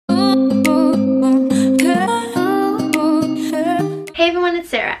everyone, it's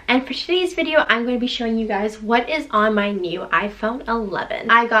Sarah, and for today's video I'm going to be showing you guys what is on my new iPhone 11.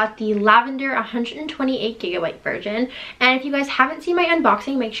 I got the lavender 128GB version, and if you guys haven't seen my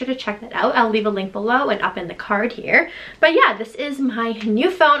unboxing, make sure to check that out. I'll leave a link below and up in the card here. But yeah, this is my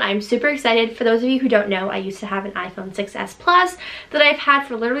new phone. I'm super excited. For those of you who don't know, I used to have an iPhone 6s Plus that I've had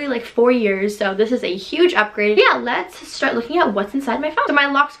for literally like 4 years, so this is a huge upgrade. Yeah, let's start looking at what's inside my phone. So my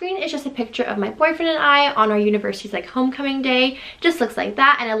lock screen is just a picture of my boyfriend and I on our university's like homecoming day. Just looks like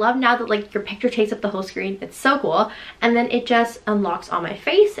that, and I love now that like your picture takes up the whole screen. It's so cool. And then it just unlocks on my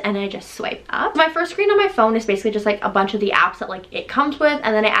face and I just swipe up. My first screen on my phone is basically just like a bunch of the apps that like it comes with,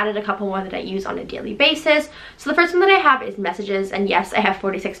 and then I added a couple more that I use on a daily basis. So the first one that I have is messages, and yes, I have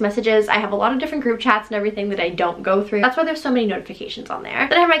 46 messages. I have a lot of different group chats and everything that I don't go through. That's why there's so many notifications on there.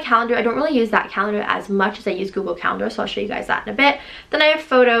 Then I have my calendar. I don't really use that calendar as much as I use Google Calendar, so I'll show you guys that in a bit. Then I have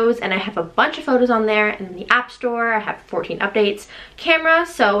photos, and I have a bunch of photos on there, and then the app store, I have 14 updates. Camera,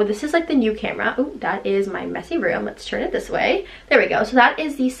 so this is like the new camera. Oh, that is my messy room. Let's turn it this way. There we go. So that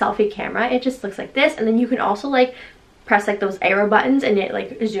is the selfie camera. It just looks like this, and then you can also like press like those arrow buttons and it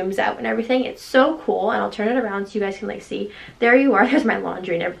like zooms out and everything. It's so cool, and I'll turn it around so you guys can like see. There you are. There's my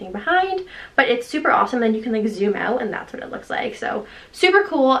laundry and everything behind, but it's super awesome. Then you can like zoom out and that's what it looks like. So super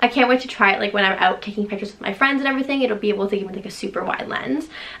cool. I can't wait to try it like when I'm out taking pictures with my friends and everything. It'll be able to give me like a super wide lens.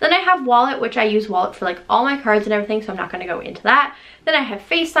 Then I have wallet, which I use wallet for like all my cards and everything, so I'm not going to go into that. Then I have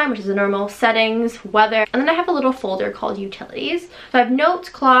FaceTime, which is a normal, settings, weather, and then I have a little folder called utilities. So I have notes,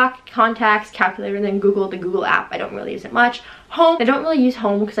 clock, contacts, calculator, and then Google, the Google app. I don't really use it much. Home, I don't really use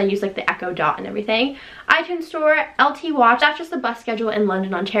home because I use like the Echo Dot and everything. iTunes Store, LT Watch, that's just the bus schedule in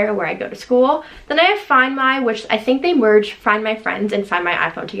London, Ontario, where I go to school. Then I have Find My, which I think they merge Find My Friends and Find My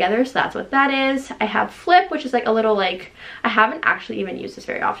iPhone together, so that's what that is. I have Flip, which is like a little like, I haven't actually even used this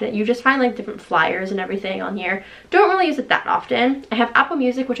very often. You just find like different flyers and everything on here. Don't really use it that often. I have Apple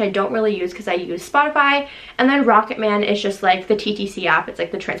Music, which I don't really use because I use Spotify. And then Rakuten is just like the TTC app. It's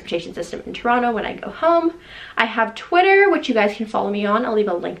like the transportation system in Toronto when I go home. I have Twitter, which you guys can follow me on. I'll leave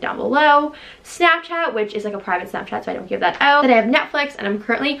a link down below. Snapchat, which is like a private Snapchat, so I don't give that out. Then I have Netflix, and I'm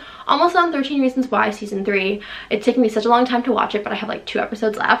currently almost on 13 Reasons Why season 3. It's taken me such a long time to watch it, but I have like 2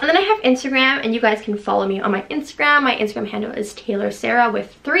 episodes left. And then I have Instagram, and you guys can follow me on my Instagram. My Instagram handle is Taylor Sarah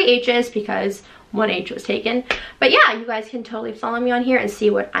with 3 H's because 1 H was taken. But yeah, you guys can totally follow me on here and see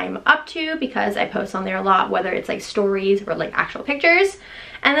what I'm up to because I post on there a lot, whether it's like stories or like actual pictures.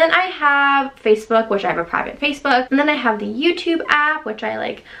 And then I have Facebook, which I have a private Facebook. And then I have the YouTube app, which I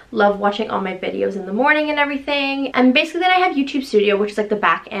like love watching all my videos in the morning and everything. And basically then I have YouTube Studio, which is like the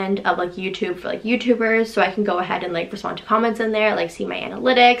back end of like YouTube for like YouTubers. So I can go ahead and like respond to comments in there, like see my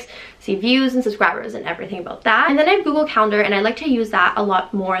analytics, see views and subscribers and everything about that. And then I have Google Calendar, and I like to use that a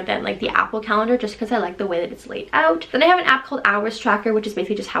lot more than like the Apple Calendar just because I like the way that it's laid out. Then I have an app called Hours Tracker, which is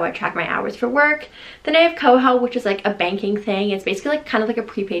basically just how I track my hours for work. Then I have Coho, which is like a banking thing. It's basically like kind of like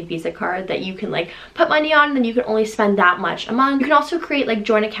a prepaid Visa card that you can like put money on, and then you can only spend that much a month. You can also create like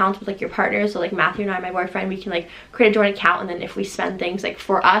joint accounts with like your partners. So like Matthew and I, my boyfriend, we can like create a joint account, and then if we spend things like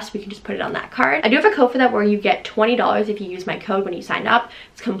for us, we can just put it on that card. I do have a code for that where you get $20 if you use my code when you sign up.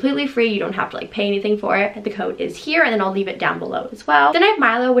 It's completely free. You don't have to like pay anything for it. The code is here, and then I'll leave it down below as well. Then I have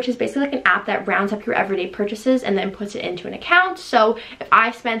MYLO, which is basically like an app that rounds up your everyday purchases and then puts it into an account. So if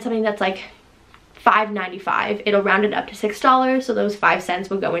I spend something that's like $5.95, it'll round it up to $6, so those 5 cents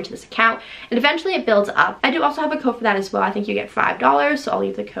will go into this account, and eventually it builds up. I do also have a code for that as well. I think you get $5, so I'll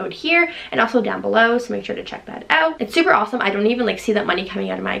leave the code here and also down below, so make sure to check that out. It's super awesome. I don't even like see that money coming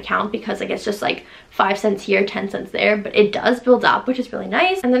out of my account because like it's just like 5 cents here, 10 cents there, but it does build up, which is really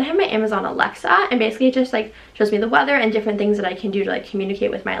nice. And then I have my Amazon Alexa, and basically it just like shows me the weather and different things that I can do to like communicate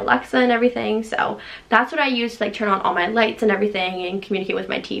with my Alexa and everything. So that's what I use to like turn on all my lights and everything and communicate with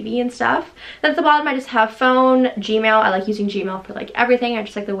my TV and stuff. Then at the bottom I just have phone, Gmail. I like using Gmail for like everything. I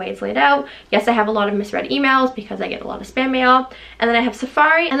just like the way it's laid out. Yes, I have a lot of misread emails because I get a lot of spam mail. And then I have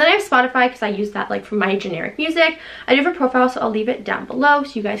Safari, and then I have Spotify because I use that like for my generic music. I do have a profile, so I'll leave it down below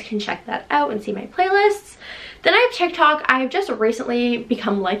so you guys can check that out and see my playlists. Then I have TikTok. I've just recently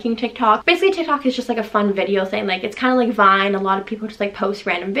become liking TikTok. Basically, TikTok is just like a fun video thing. Like, it's kind of like Vine. A lot of people just like post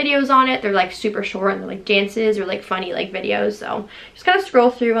random videos on it. They're like super short, and they're like dances or like funny like videos. So just kind of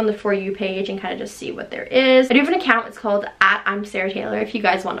scroll through on the For You page and kind of just see what there is. I do have an account. It's called @I'mSarahTaylor if you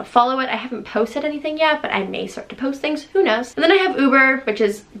guys want to follow it. I haven't posted anything yet, but I may start to post things. Who knows? And then I have Uber, which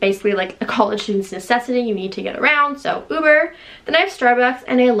is basically like a college student's necessity. You need to get around, so Uber. Then I have Starbucks,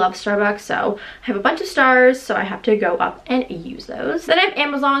 and I love Starbucks, so I have a bunch of stars, so I have to go up and use those. Then I have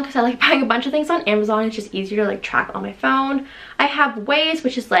Amazon because I like buying a bunch of things on Amazon. It's just easier to like track on my phone. I have Waze,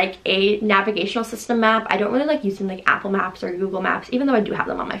 which is like a navigational system map. I don't really like using like Apple Maps or Google Maps, even though I do have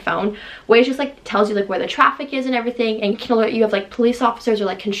them on my phone. Waze just like tells you like where the traffic is and everything, and can alert you of like police officers or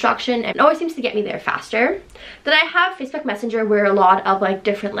like construction, and it always seems to get me there faster. Then I have Facebook Messenger, where a lot of like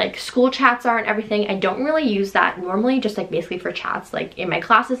different like school chats are and everything. I don't really use that normally, just like basically for chats like in my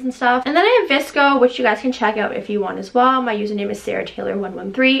classes and stuff. And then I have Visco, which you guys can check out if you want as well. My username is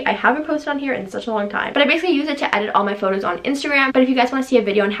Sarahproductions113. I haven't posted on here in such a long time, but I basically use it to edit all my photos on Instagram. But if you guys want to see a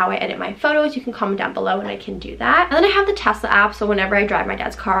video on how I edit my photos, you can comment down below and I can do that. And then I have the Tesla app, so whenever I drive my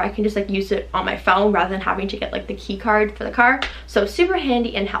dad's car, I can just like use it on my phone rather than having to get like the key card for the car. So super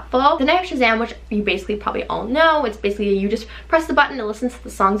handy and helpful. Then I have Shazam, which you basically probably all know. It's basically you just press the button, it listens to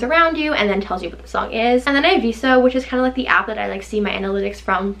the songs around you and then tells you what the song is. And then I have Viso, which is kind of like the app that I like see my analytics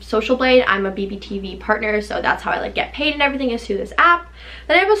from Social Blade. I'm a BBTV partner, so that's how I like get paid and everything is through this app.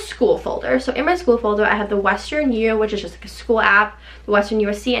 Then I have a school folder. So in my school folder, I have the Western U, which is just like a school app, the Western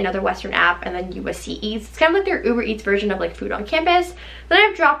USC, another Western app, and then USC Eats. It's kind of like their Uber Eats version of like food on campus. Then I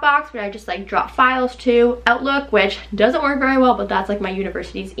have Dropbox, where I just like drop files to. Outlook, which doesn't work very well, but that's like my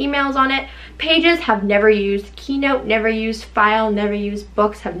university's emails on it. Pages, have never used. Keynote, never used. File, never used.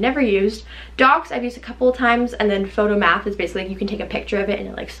 Books, have never used. Docs, I've used a couple of times. And then Photomath is basically like you can take a picture of it and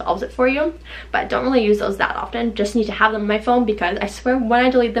it like solves it for you. But I don't really use those that often. Just need to have them on my phone because I swear when I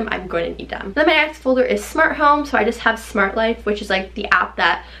delete them, I'm going to need them. Then my next folder is Smart Home. So I just have Smart Life, which is like the app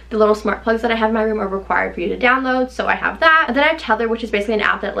that the little smart plugs that I have in my room are required for you to download. So I have that. And then I have Tether, which is basically an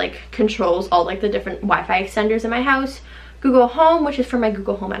app that like controls all like the different Wi-Fi extenders in my house. Google Home, which is for my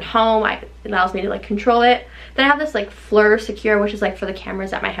Google Home at home. It allows me to like control it. Then I have this like Fleur Secure, which is like for the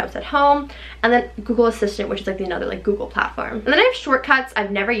cameras at my house at home. And then Google Assistant, which is like another like Google platform. And then I have Shortcuts. I've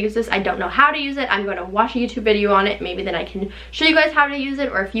never used this. I don't know how to use it. I'm going to watch a YouTube video on it. Maybe then I can show you guys how to use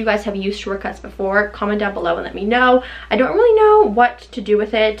it. Or if you guys have used Shortcuts before, comment down below and let me know. I don't really know what to do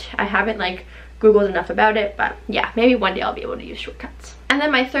with it. I haven't like Googled enough about it, but yeah, maybe one day I'll be able to use Shortcuts. And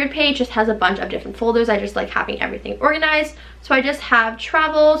then my third page just has a bunch of different folders. I just like having everything organized. So I just have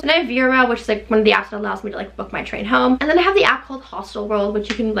travels, and I have Vera, which is like one of the apps that allows me to like book my train home. And then I have the app called Hostel World, which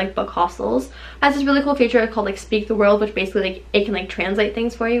you can like book hostels. It has this really cool feature called like Speak the World, which basically like it can like translate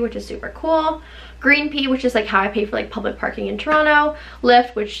things for you, which is super cool. GreenP, which is like how I pay for like public parking in Toronto.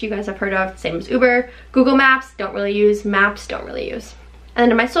 Lyft, which you guys have heard of, same as Uber. Google Maps, don't really use. Maps, don't really use. And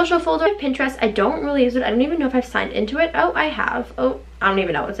then in my social folder, I have Pinterest. I don't really use it. I don't even know if I've signed into it. Oh, I have. Oh, I don't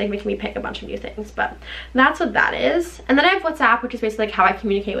even know. It's like making me pick a bunch of new things, but that's what that is. And then I have WhatsApp, which is basically like how I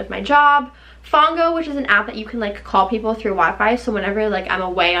communicate with my job. Fongo, which is an app that you can like call people through Wi-Fi. So whenever like I'm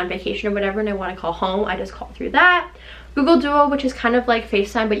away on vacation or whatever and I want to call home, I just call through that. Google Duo, which is kind of like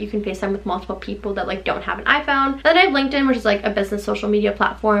FaceTime, but you can FaceTime with multiple people that like don't have an iPhone. And then I have LinkedIn, which is like a business social media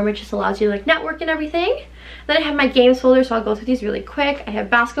platform, which just allows you to like network and everything. Then I have my games folder, so I'll go through these really quick. I have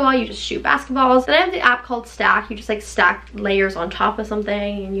basketball, you just shoot basketballs. Then I have the app called Stack. You just like stack layers on top of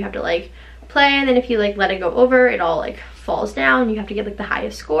something and you have to like play, and then if you like let it go over, it all like falls down. You have to get like the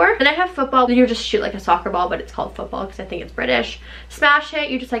highest score. Then I have football. You just shoot like a soccer ball, but it's called football because I think it's British. Smash Hit,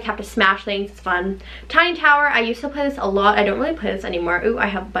 you just like have to smash things. It's fun. Tiny Tower, I used to play this a lot. I don't really play this anymore. Ooh, I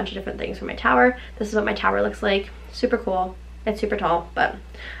have a bunch of different things for my tower. This is what my tower looks like. Super cool. It's super tall, but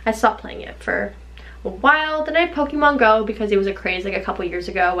I stopped playing it for a while. Then I had Pokemon Go because it was a craze like a couple years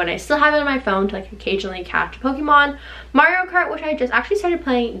ago when I still have it on my phone to like occasionally catch Pokemon. Mario Kart, which I just actually started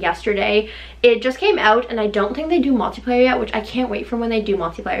playing yesterday. It just came out and I don't think they do multiplayer yet, which I can't wait for when they do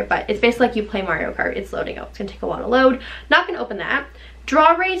multiplayer, but it's basically like you play Mario Kart. It's loading out. It's gonna take a while to load. Not gonna open that.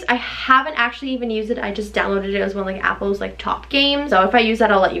 Draw Race, I haven't actually even used it. I just downloaded it as one of like Apple's like top games. So if I use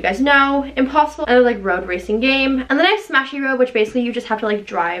that, I'll let you guys know. Impossible, another like road racing game. And then I have Smashy Road, which basically you just have to like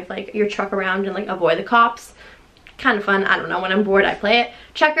drive like your truck around and like avoid the cops. Kind of fun. I don't know, when I'm bored I play it.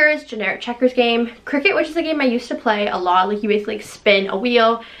 Checkers, generic checkers game. Cricket, which is a game I used to play a lot. Like you basically like spin a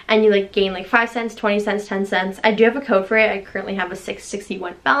wheel and you like gain like 5 cents, 20 cents, 10 cents. I do have a code for it. I currently have a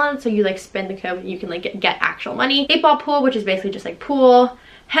 661 balance, so you like spin the code and you can like get actual money. 8-Ball Pool, which is basically just like pool.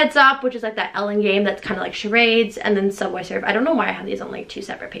 Heads Up, which is like that Ellen game that's kind of like charades. And then Subway Surf. I don't know why I have these on like 2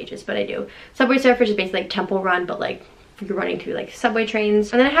 separate pages, but I do. Subway Surf, which is basically like Temple Run, but like you're running through like subway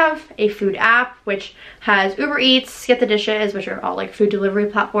trains. And then I have a food app which has Uber Eats, Get the Dishes, which are all like food delivery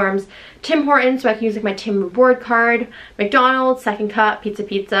platforms, Tim Hortons, so I can use like my Tim reward card, McDonald's, Second Cup,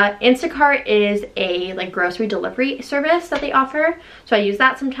 Pizza. Instacart is a like grocery delivery service that they offer, so I use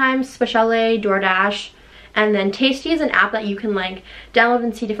that sometimes. Swiss Chalet, DoorDash, And then Tasty is an app that you can like download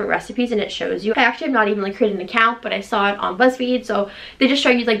and see different recipes, and it shows you. I actually have not even like created an account, but I saw it on BuzzFeed, so they just show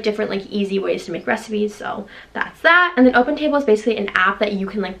you like different like easy ways to make recipes, so that's that. And then OpenTable is basically an app that you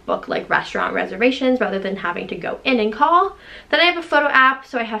can like book like restaurant reservations rather than having to go in and call. Then I have a photo app,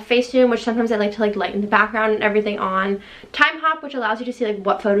 so I have Facetune, which sometimes I like to like lighten the background and everything on. Time Hop, which allows you to see like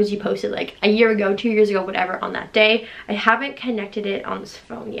what photos you posted like a year ago, 2 years ago, whatever on that day. I haven't connected it on this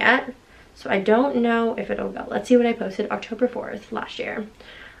phone yet, so I don't know if it'll go. Let's see what I posted October 4th last year.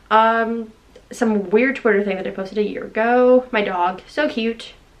 Some weird Twitter thing that I posted a year ago. My dog, so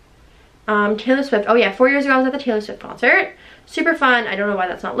cute. Taylor Swift. Oh yeah, 4 years ago I was at the Taylor Swift concert. Super fun. I don't know why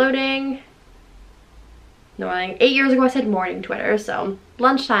that's not loading. Annoying. 8 years ago I said morning Twitter, so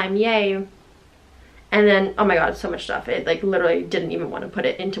lunchtime, yay. And then, oh my god, so much stuff. It like literally didn't even want to put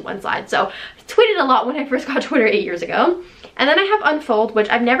it into one slide. So I tweeted a lot when I first got Twitter 8 years ago. And then I have Unfold, which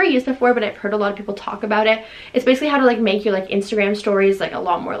I've never used before, but I've heard a lot of people talk about it. It's basically how to like make your like Instagram stories like a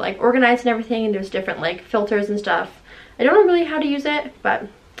lot more like organized and everything, and there's different like filters and stuff. I don't know really how to use it, but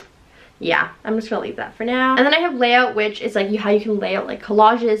yeah, I'm just gonna leave that for now. And then I have Layout, which is like how you can lay out like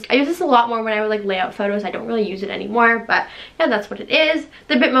collages. I use this a lot more when I would like lay out photos. I don't really use it anymore, but yeah, that's what it is.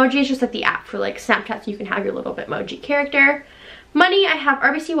 The Bitmoji is just like the app for like Snapchat, so you can have your little Bitmoji character. Money, I have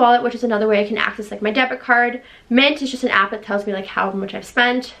RBC Wallet, which is another way I can access like my debit card. Mint is just an app that tells me like how much I've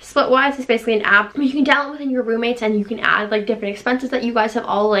spent. Splitwise is basically an app you can download within your roommates, and you can add like different expenses that you guys have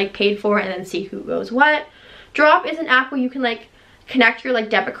all like paid for and then see who goes what. Drop is an app where you can like connect your like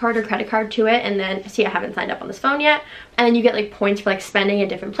debit card or credit card to it, and then see, I haven't signed up on this phone yet, and then you get like points for like spending in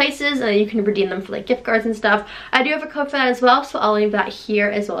different places, and then you can redeem them for like gift cards and stuff. I do have a code for that as well, so I'll leave that here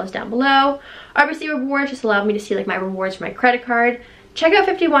as well as down below. RBC Rewards just allowed me to see like my rewards for my credit card. Checkout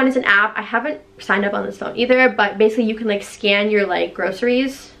 51 is an app. I haven't signed up on this phone either, but basically you can like scan your like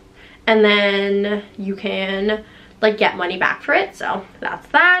groceries, and then you can like get money back for it, so that's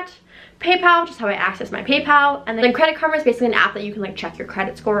that. PayPal, just how I access my PayPal. And then Credit Karma is basically an app that you can like check your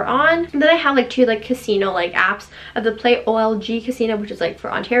credit score on. And then I have like two like casino like apps. I have the Play OLG Casino, which is like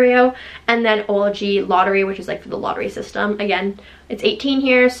for Ontario, and then OLG Lottery, which is like for the lottery system. Again, it's 18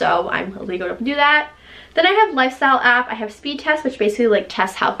 here, so I'm legal to do that. Then I have Lifestyle app. I have Speed Test, which basically like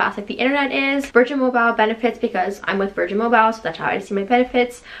tests how fast like the internet is. Virgin Mobile Benefits, because I'm with Virgin Mobile, so that's how I see my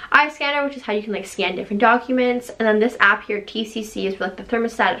benefits. iScanner, which is how you can like scan different documents. And then this app here, TCC, is for like the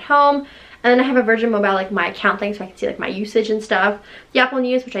thermostat at home. And then I have a Virgin Mobile like my account thing, so I can see like my usage and stuff. The Apple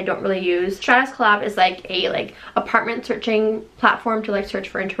News, which I don't really use. Stratus Collab is like a like apartment searching platform to like search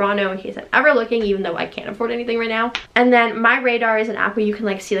for in Toronto in case I'm ever looking, even though I can't afford anything right now. And then My Radar is an app where you can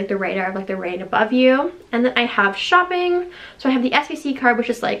like see like the radar of like the rain above you. And then I have shopping. So I have the SVC card, which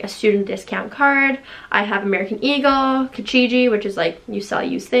is like a student discount card. I have American Eagle, Kijiji, which is like you sell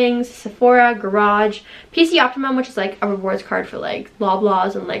used things, Sephora, Garage, PC Optimum, which is like a rewards card for like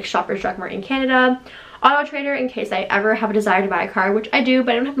Loblaws and like Shoppers Drug Mart in Canada. Auto Trader, in case I ever have a desire to buy a car, which I do,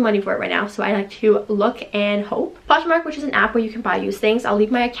 but I don't have the money for it right now, so I like to look and hope. Poshmark, which is an app where you can buy used things. I'll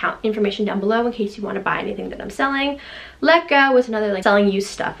leave my account information down below in case you want to buy anything that I'm selling. Let Go is another like selling used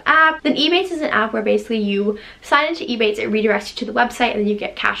stuff app. Then Ebates is an app where basically you sign into Ebates, it redirects you to the website, and then you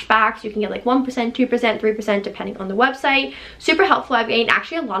get cash back. So you can get like 1%, 2%, 3% depending on the website. Super helpful. I've gained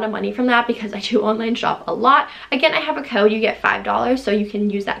actually a lot of money from that because I do online shop a lot. Again, I have a code, you get $5, so you can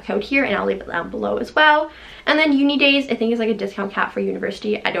use that code here, and I'll leave it down below as well. And then Unidays, I think, is like a discount cap for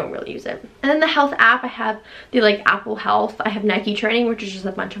university. I don't really use it. And then the health app, I have the like Apple Health. I have Nike Training, which is just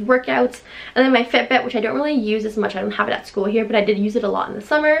a bunch of workouts. And then my Fitbit, which I don't really use as much. I don't have it at school here, but I did use it a lot in the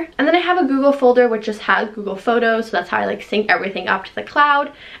summer. And then I have a Google folder, which just has Google Photos. So that's how I like sync everything up to the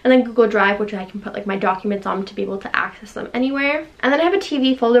cloud. And then Google Drive, which I can put like my documents on to be able to access them anywhere. And then I have a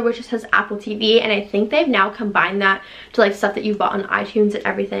TV folder, which just has Apple TV. And I think they've now combined that to like stuff that you bought on iTunes and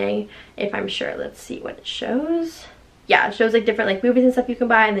everything. If I'm sure, let's see what it shows. Yeah, it shows like different like movies and stuff you can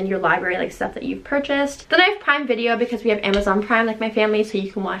buy, and then your library like stuff that you've purchased. Then I have Prime Video because we have Amazon Prime like my family, so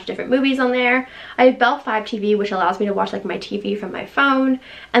you can watch different movies on there. I have Bell 5 TV, which allows me to watch like my TV from my phone,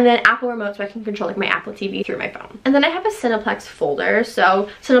 and then Apple Remote, so I can control like my Apple TV through my phone. And then I have a Cineplex folder. So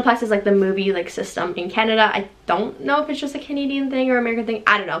Cineplex is like the movie like system in Canada. I don't know if it's just a Canadian thing or American thing.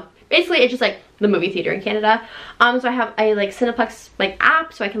 I don't know. Basically, it's just like the movie theater in Canada. So I have a like Cineplex like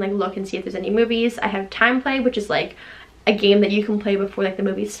app, so I can like look and see if there's any movies. I have Time Play, which is like a game that you can play before like the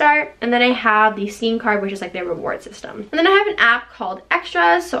movies start. And then I have the Scene Card, which is like their reward system. And then I have an app called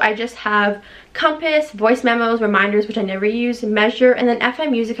Extras, so I just have Compass, voice memos, reminders, which I never use, Measure, and then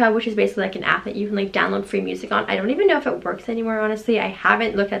FM Musica, which is basically like an app that you can like download free music on. I don't even know if it works anymore, honestly. I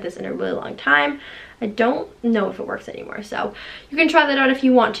haven't looked at this in a really long time. I don't know if it works anymore, so you can try that out if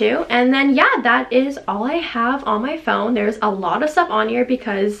you want to. And then yeah, that is all I have on my phone. There's a lot of stuff on here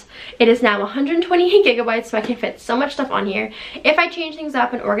because it is now 128 gigabytes, so I can fit so much stuff on here. If I change things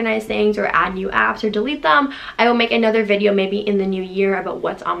up and organize things or add new apps or delete them, I will make another video maybe in the new year about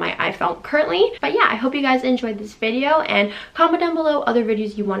what's on my iPhone currently. But yeah, I hope you guys enjoyed this video, and comment down below other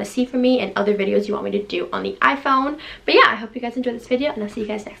videos you want to see from me and other videos you want me to do on the iPhone. But yeah, I hope you guys enjoyed this video, and I'll see you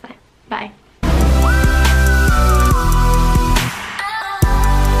guys next time. Bye.